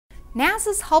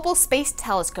NASA's Hubble Space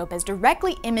Telescope has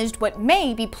directly imaged what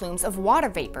may be plumes of water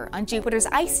vapor on Jupiter's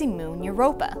icy moon,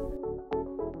 Europa.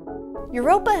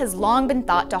 Europa has long been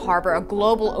thought to harbor a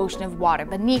global ocean of water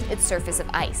beneath its surface of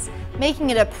ice,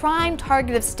 making it a prime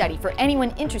target of study for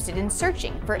anyone interested in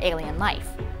searching for alien life.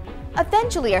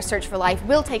 Eventually, our search for life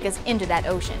will take us into that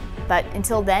ocean, but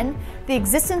until then, the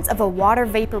existence of a water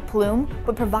vapor plume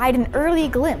would provide an early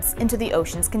glimpse into the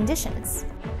ocean's conditions.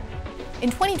 In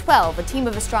 2012, a team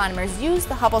of astronomers used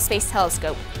the Hubble Space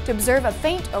Telescope to observe a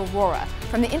faint aurora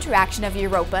from the interaction of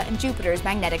Europa and Jupiter's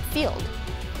magnetic field.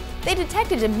 They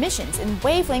detected emissions in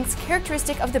wavelengths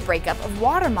characteristic of the breakup of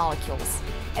water molecules,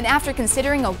 and after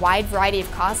considering a wide variety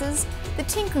of causes, the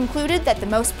team concluded that the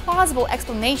most plausible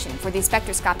explanation for these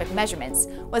spectroscopic measurements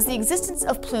was the existence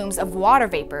of plumes of water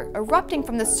vapor erupting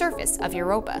from the surface of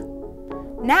Europa.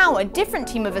 Now, a different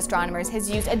team of astronomers has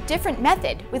used a different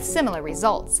method with similar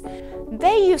results.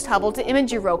 They used Hubble to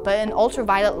image Europa in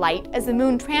ultraviolet light as the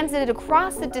moon transited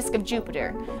across the disk of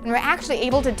Jupiter, and were actually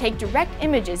able to take direct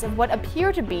images of what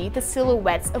appear to be the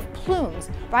silhouettes of plumes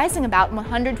rising about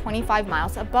 125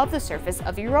 miles above the surface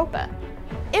of Europa.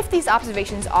 If these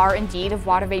observations are indeed of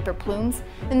water vapor plumes,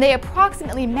 then they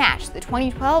approximately match the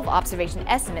 2012 observation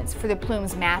estimates for the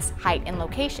plume's mass, height, and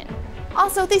location.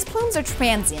 Also, these plumes are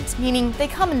transient, meaning they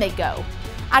come and they go.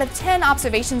 Out of 10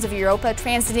 observations of Europa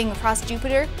transiting across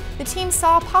Jupiter, the team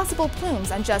saw possible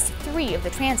plumes on just 3 of the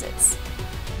transits.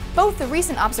 Both the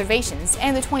recent observations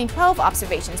and the 2012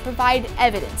 observations provide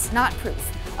evidence, not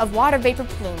proof, of water vapor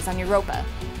plumes on Europa.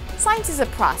 Science is a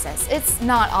process, it's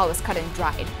not always cut and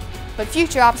dried. But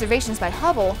future observations by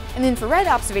Hubble and infrared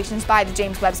observations by the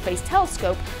James Webb Space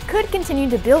Telescope could continue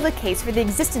to build a case for the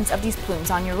existence of these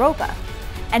plumes on Europa.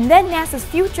 And then NASA's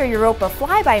future Europa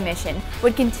flyby mission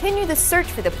would continue the search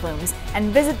for the plumes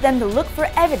and visit them to look for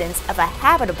evidence of a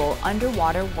habitable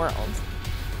underwater world.